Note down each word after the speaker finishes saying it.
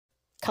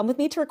come with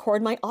me to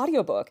record my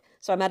audiobook.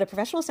 So I'm at a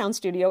professional sound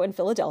studio in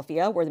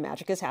Philadelphia where the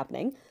magic is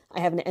happening. I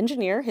have an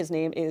engineer. His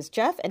name is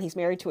Jeff, and he's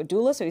married to a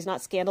doula, so he's not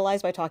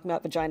scandalized by talking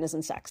about vaginas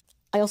and sex.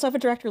 I also have a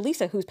director,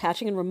 Lisa, who's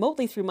patching in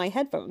remotely through my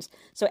headphones.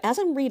 So as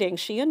I'm reading,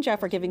 she and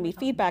Jeff are giving me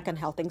feedback on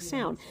how things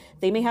sound.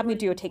 They may have me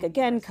do a take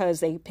again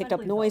because they picked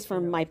up noise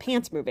from my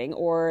pants moving,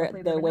 or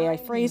the way I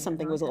phrased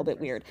something was a little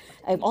bit weird.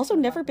 I've also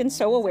never been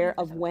so aware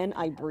of when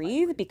I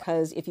breathe,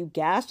 because if you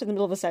gasp in the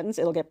middle of a sentence,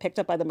 it'll get picked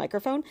up by the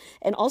microphone.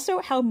 And also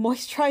how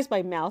moisturized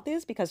my mouth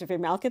is, because if your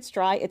mouth gets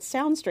dry, it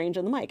sounds strange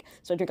in the mic.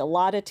 So I drink a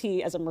lot of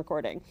tea as I'm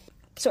recording.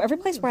 So every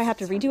place where I have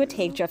to redo a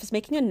take, Jeff is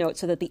making a note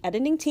so that the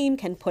editing team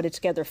can put it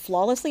together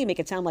flawlessly and make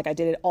it sound like I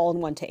did it all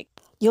in one take.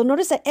 You'll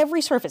notice that every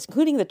surface,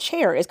 including the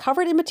chair, is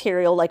covered in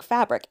material like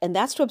fabric, and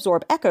that's to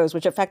absorb echoes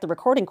which affect the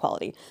recording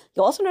quality.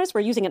 You'll also notice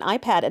we're using an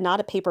iPad and not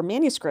a paper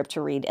manuscript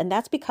to read, and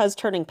that's because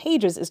turning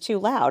pages is too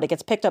loud. It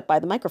gets picked up by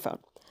the microphone.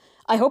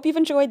 I hope you've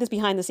enjoyed this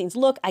behind-the-scenes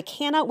look. I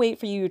cannot wait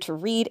for you to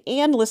read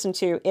and listen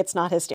to It's Not Hysterical.